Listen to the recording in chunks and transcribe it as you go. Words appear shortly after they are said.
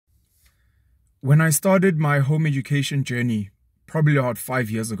When I started my home education journey, probably about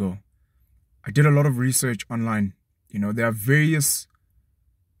 5 years ago, I did a lot of research online. There are various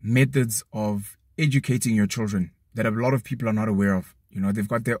methods of educating your children that a lot of people are not aware of. They've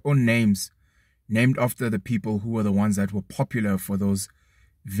got their own names named after the people who were the ones that were popular for those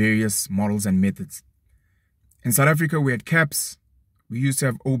various models and methods. In South Africa, we had CAPS. We used to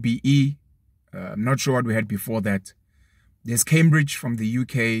have OBE. I'm not sure what we had before that. There's Cambridge from the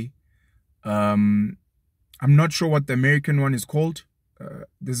UK. I'm not sure what the American one is called.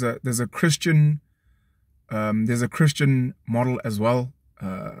 There's a Christian model as well.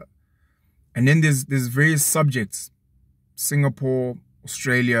 And then there's various subjects, Singapore,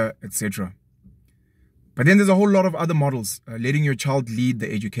 Australia, etc. But then there's a whole lot of other models, letting your child lead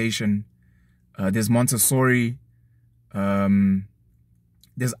the education. There's Montessori.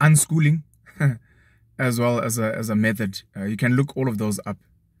 There's unschooling as well as a method. You can look all of those up.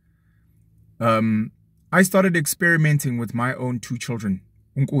 I started experimenting with my own two children,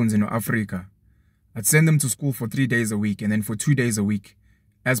 Unkunzi in Africa. I'd send them to school for 3 days a week, and then for 2 days a week,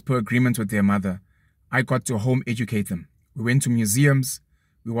 as per agreement with their mother, I got to home educate them. We went to museums,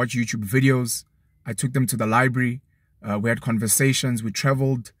 we watched YouTube videos, I took them to the library, we had conversations, we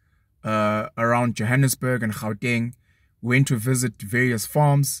traveled around Johannesburg and Gauteng, we went to visit various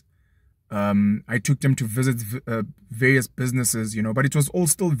farms, I took them to visit various businesses, but it was all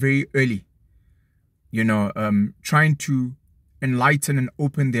still very early. Trying to enlighten and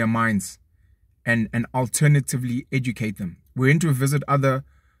open their minds and alternatively educate them. We went to visit other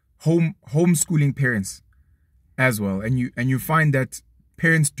homeschooling parents as well. And you find that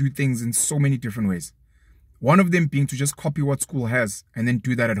parents do things in so many different ways. One of them being to just copy what school has and then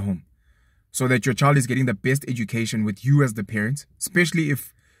do that at home, so that your child is getting the best education with you as the parent, especially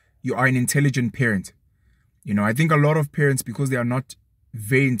if you are an intelligent parent. I think a lot of parents, because they are not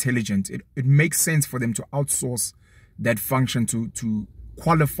very intelligent, it makes sense for them to outsource that function to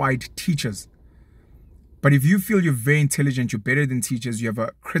qualified teachers. But if you feel you're very intelligent, you're better than teachers, you have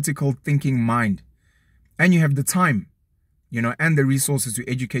a critical thinking mind, and you have the time, and the resources to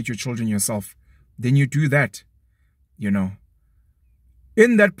educate your children yourself, then you do that.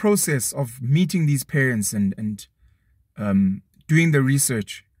 In that process of meeting these parents and doing the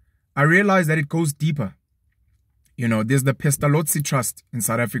research, I realized that it goes deeper. There's the Pestalozzi Trust in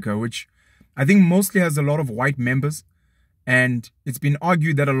South Africa, which I think mostly has a lot of white members. And it's been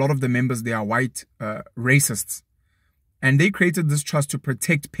argued that a lot of the members, they are white racists. And they created this trust to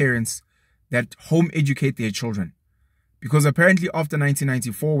protect parents that home educate their children. Because apparently after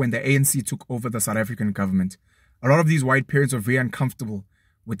 1994, when the ANC took over the South African government, a lot of these white parents were very uncomfortable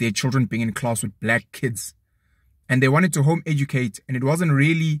with their children being in class with black kids. And they wanted to home educate, and it wasn't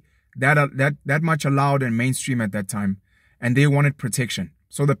really that much allowed and mainstream at that time, and they wanted protection.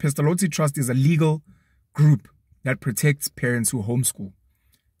 So the Pestalozzi Trust is a legal group that protects parents who homeschool.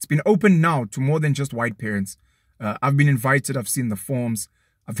 It's been open now to more than just white parents. I've been invited, I've seen the forms,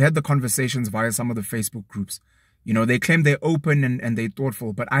 I've had the conversations via some of the Facebook groups. They claim they're open and they're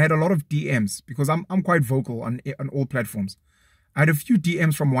thoughtful, but I had a lot of DMs because I'm quite vocal on all platforms. I had a few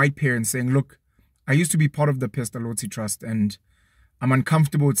DMs from white parents saying, look, I used to be part of the Pestalozzi Trust and I'm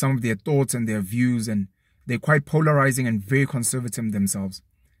uncomfortable with some of their thoughts and their views, and they're quite polarizing and very conservative themselves.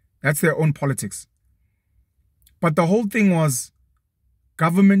 That's their own politics. But the whole thing was,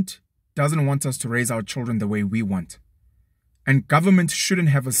 government doesn't want us to raise our children the way we want. And government shouldn't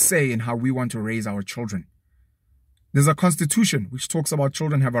have a say in how we want to raise our children. There's a constitution which talks about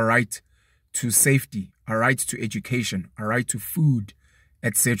children have a right to safety, a right to education, a right to food,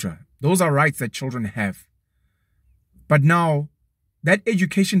 etc. Those are rights that children have. But now, that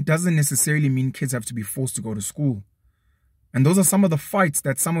education doesn't necessarily mean kids have to be forced to go to school. And those are some of the fights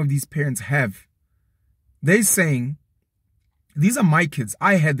that some of these parents have. They're saying, these are my kids.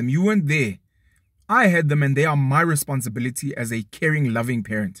 I had them. You weren't there. I had them, and they are my responsibility as a caring, loving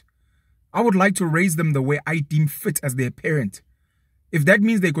parent. I would like to raise them the way I deem fit as their parent. If that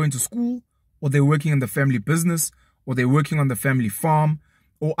means they're going to school, or they're working in the family business, or they're working on the family farm,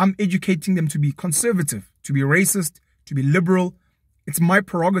 or I'm educating them to be conservative, to be racist, to be liberal, it's my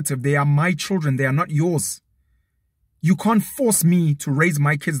prerogative. They are my children. They are not yours. You can't force me to raise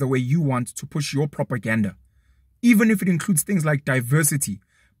my kids the way you want to push your propaganda, even if it includes things like diversity,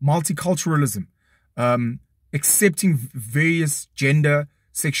 multiculturalism, accepting various gender,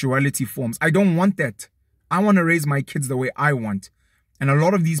 sexuality forms. I don't want that. I want to raise my kids the way I want. And a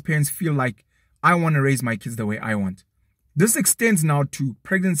lot of these parents feel like I want to raise my kids the way I want. This extends now to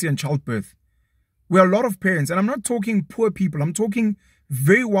pregnancy and childbirth, where a lot of parents, and I'm not talking poor people, I'm talking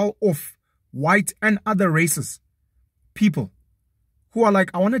very well off, white and other races, people who are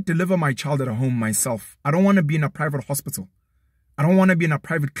like, I want to deliver my child at home myself. I don't want to be in a private hospital. I don't want to be in a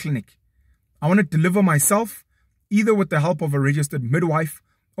private clinic. I want to deliver myself, either with the help of a registered midwife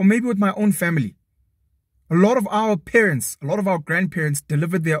or maybe with my own family. A lot of our parents, a lot of our grandparents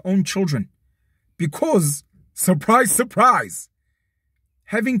delivered their own children because, surprise, surprise,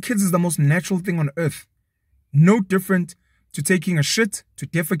 having kids is the most natural thing on earth. No different to taking a shit, to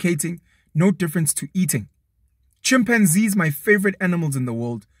defecating, no difference to eating. Chimpanzees, my favorite animals in the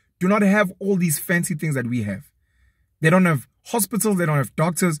world, do not have all these fancy things that we have. They don't have hospitals, they don't have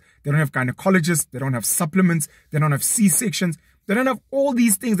doctors, they don't have gynecologists, they don't have supplements, they don't have C-sections, they don't have all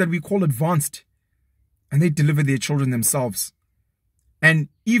these things that we call advanced. And they deliver their children themselves. And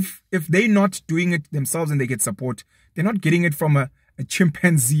if they're not doing it themselves and they get support, they're not getting it from a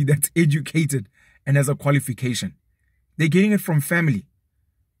chimpanzee that's educated and has a qualification. They're getting it from family.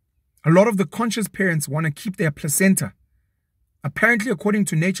 A lot of the conscious parents want to keep their placenta. Apparently, according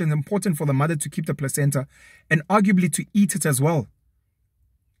to nature, it's important for the mother to keep the placenta and arguably to eat it as well.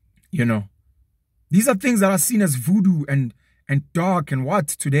 You know, these are things that are seen as voodoo and dark and what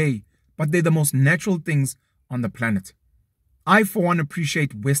today, but they're the most natural things on the planet. I, for one,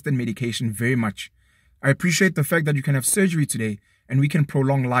 appreciate Western medication very much. I appreciate the fact that you can have surgery today and we can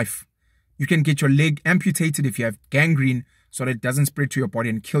prolong life. You can get your leg amputated if you have gangrene so that it doesn't spread to your body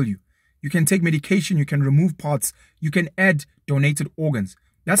and kill you. You can take medication, you can remove parts, you can add donated organs.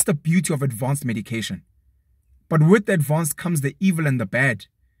 That's the beauty of advanced medication. But with the advanced comes the evil and the bad,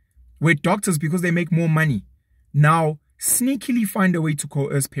 where doctors, because they make more money, now sneakily find a way to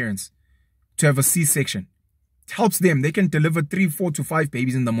coerce parents to have a C-section. It helps them. They can deliver 3, 4 to 5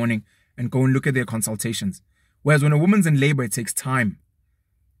 babies in the morning and go and look at their consultations. Whereas when a woman's in labor, it takes time.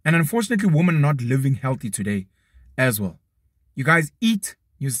 And unfortunately, women are not living healthy today as well. You guys eat,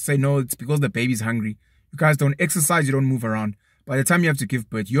 you say, no, it's because the baby's hungry. You guys don't exercise, you don't move around. By the time you have to give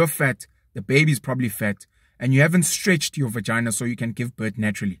birth, you're fat, the baby's probably fat, and you haven't stretched your vagina so you can give birth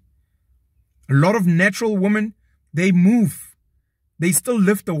naturally. A lot of natural women, they move. They still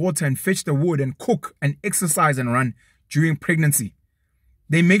lift the water and fetch the wood and cook and exercise and run during pregnancy.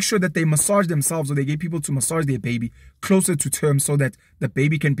 They make sure that they massage themselves or they get people to massage their baby closer to term so that the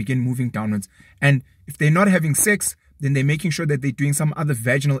baby can begin moving downwards. And if they're not having sex, then they're making sure that they're doing some other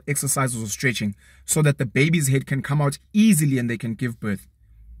vaginal exercises or stretching so that the baby's head can come out easily and they can give birth.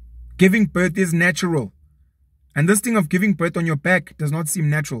 Giving birth is natural. And this thing of giving birth on your back does not seem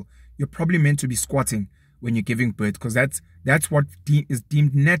natural. You're probably meant to be squatting when you're giving birth because that's what is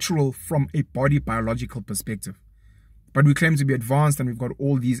deemed natural from a body biological perspective. But we claim to be advanced and we've got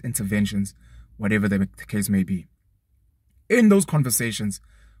all these interventions, whatever the case may be. In those conversations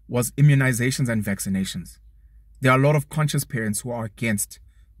was immunizations and vaccinations. There are a lot of conscious parents who are against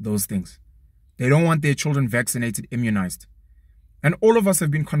those things. They don't want their children vaccinated, immunized. And all of us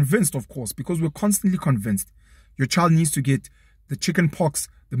have been convinced, of course, because we're constantly convinced your child needs to get the chicken pox,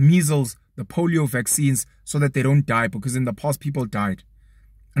 the measles, the polio vaccines so that they don't die, because in the past people died.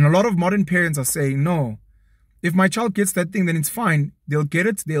 And a lot of modern parents are saying, no, if my child gets that thing, then it's fine. They'll get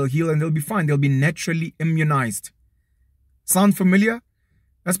it, they'll heal, and they'll be fine. They'll be naturally immunized. Sound familiar?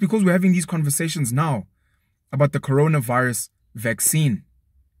 That's because we're having these conversations now about the coronavirus vaccine.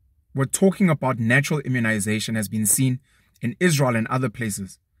 We're talking about natural immunization has been seen in Israel and other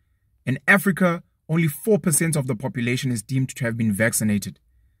places. In Africa, only 4% of the population is deemed to have been vaccinated.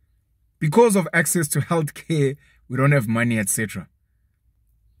 Because of access to health care, we don't have money, etc.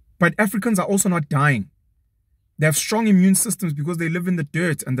 But Africans are also not dying. They have strong immune systems because they live in the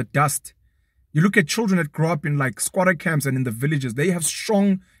dirt and the dust. You look at children that grow up in like squatter camps and in the villages, they have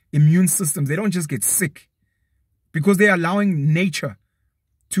strong immune systems. They don't just get sick because they're allowing nature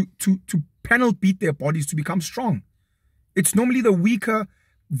to panel beat their bodies to become strong. It's normally the weaker,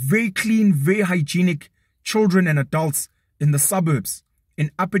 very clean, very hygienic children and adults in the suburbs,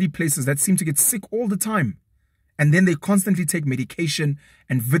 in uppity places that seem to get sick all the time. And then they constantly take medication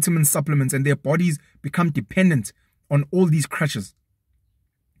and vitamin supplements and their bodies become dependent on all these crutches.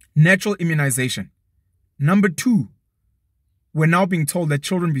 Natural immunization. Number 2, we're now being told that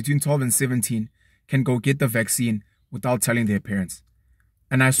children between 12 and 17 can go get the vaccine without telling their parents.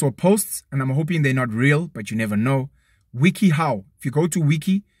 And I saw posts, and I'm hoping they're not real, but you never know. WikiHow. If you go to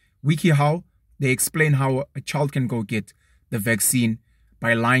WikiHow, they explain how a child can go get the vaccine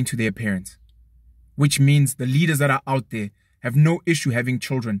by lying to their parents. Which means the leaders that are out there have no issue having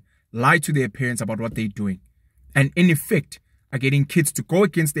children lie to their parents about what they're doing. And in effect, are getting kids to go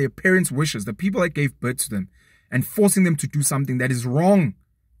against their parents' wishes, the people that gave birth to them, and forcing them to do something that is wrong,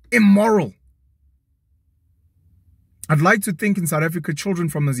 immoral. I'd like to think in South Africa, children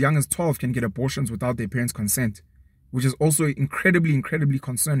from as young as 12 can get abortions without their parents' consent. which is also incredibly, incredibly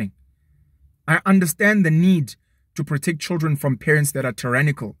concerning. I understand the need to protect children from parents that are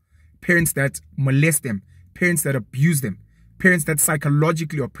tyrannical, parents that molest them, parents that abuse them, parents that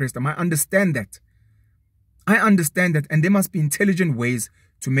psychologically oppress them. I understand that. And there must be intelligent ways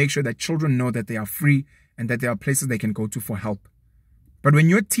to make sure that children know that they are free and that there are places they can go to for help. But when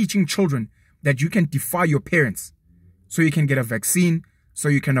you're teaching children that you can defy your parents, so you can get a vaccine, so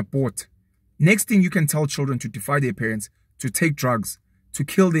you can abort, next thing you can tell children to defy their parents, to take drugs, to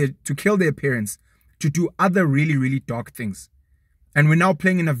kill their parents, to do other really, really dark things. And we're now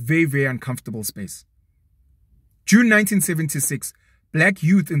playing in a very, very uncomfortable space. June 1976, black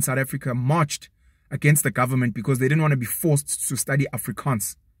youth in South Africa marched against the government because they didn't want to be forced to study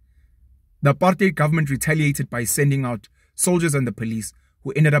Afrikaans. The apartheid government retaliated by sending out soldiers and the police,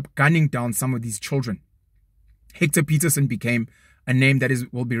 who ended up gunning down some of these children. Hector Peterson became a name that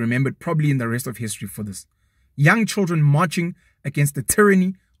will be remembered probably in the rest of history for this. Young children marching against the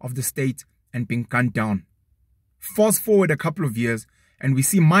tyranny of the state and being gunned down. Fast forward a couple of years and we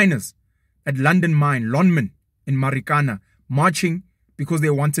see miners at London Mine, Lonmin in Marikana, marching because they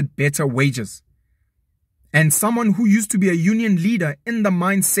wanted better wages. And someone who used to be a union leader in the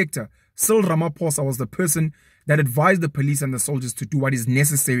mine sector, Cyril Ramaphosa, was the person that advised the police and the soldiers to do what is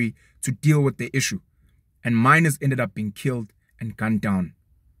necessary to deal with the issue. And miners ended up being killed and gunned down.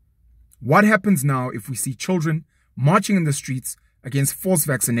 What happens now if we see children marching in the streets against forced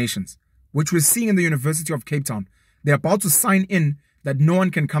vaccinations, which we're seeing in the University of Cape Town? They're about to sign in that no one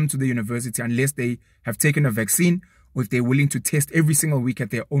can come to the university unless they have taken a vaccine or if they're willing to test every single week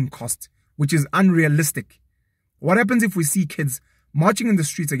at their own cost, which is unrealistic. What happens if we see kids marching in the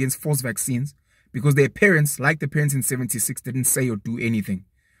streets against forced vaccines because their parents, like the parents in 76, didn't say or do anything?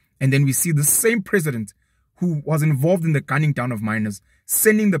 And then we see the same president who was involved in the gunning down of miners,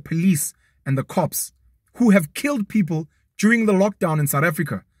 sending the police and the cops who have killed people during the lockdown in South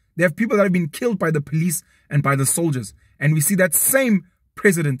Africa. There have people that have been killed by the police and by the soldiers. And we see that same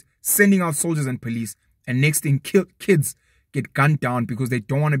president sending out soldiers and police, and next thing kids get gunned down because they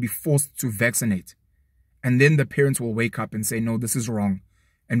don't want to be forced to vaccinate. And then the parents will wake up and say, no, this is wrong.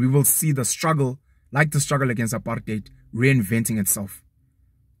 And we will see the struggle, like the struggle against apartheid, reinventing itself.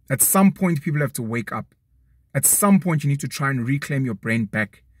 At some point, people have to wake up. At some point, you need to try and reclaim your brain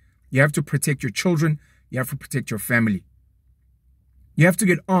back. You have to protect your children. You have to protect your family. You have to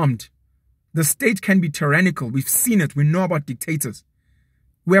get armed. The state can be tyrannical. We've seen it. We know about dictators.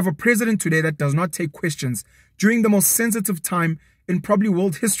 We have a president today that does not take questions during the most sensitive time in probably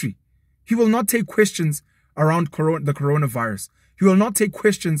world history. He will not take questions around the coronavirus. He will not take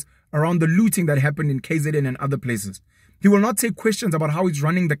questions around the looting that happened in KZN and other places. He will not take questions about how he's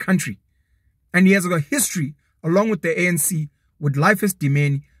running the country. And he has a history, along with the ANC, with Life's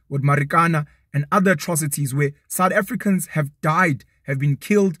Demand, with Marikana, and other atrocities where South Africans have died, have been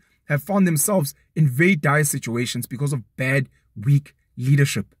killed, have found themselves in very dire situations because of bad, weak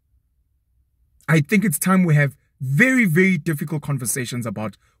leadership. I think it's time we have very, very difficult conversations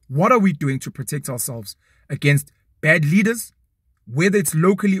about what are we doing to protect ourselves against bad leaders, whether it's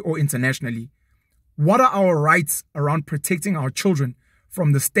locally or internationally. What are our rights around protecting our children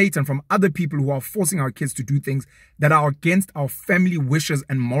from the state and from other people who are forcing our kids to do things that are against our family wishes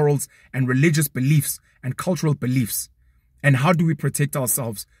and morals and religious beliefs and cultural beliefs? And how do we protect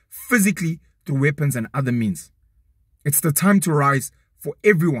ourselves physically through weapons and other means? It's the time to rise for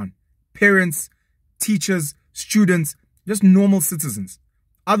everyone, parents, teachers, students, just normal citizens.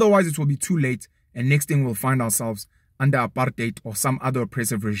 Otherwise, it will be too late, and next thing we'll find ourselves under apartheid or some other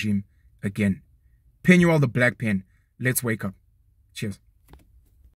oppressive regime again. Penuel the Black Pen, let's wake up. Cheers.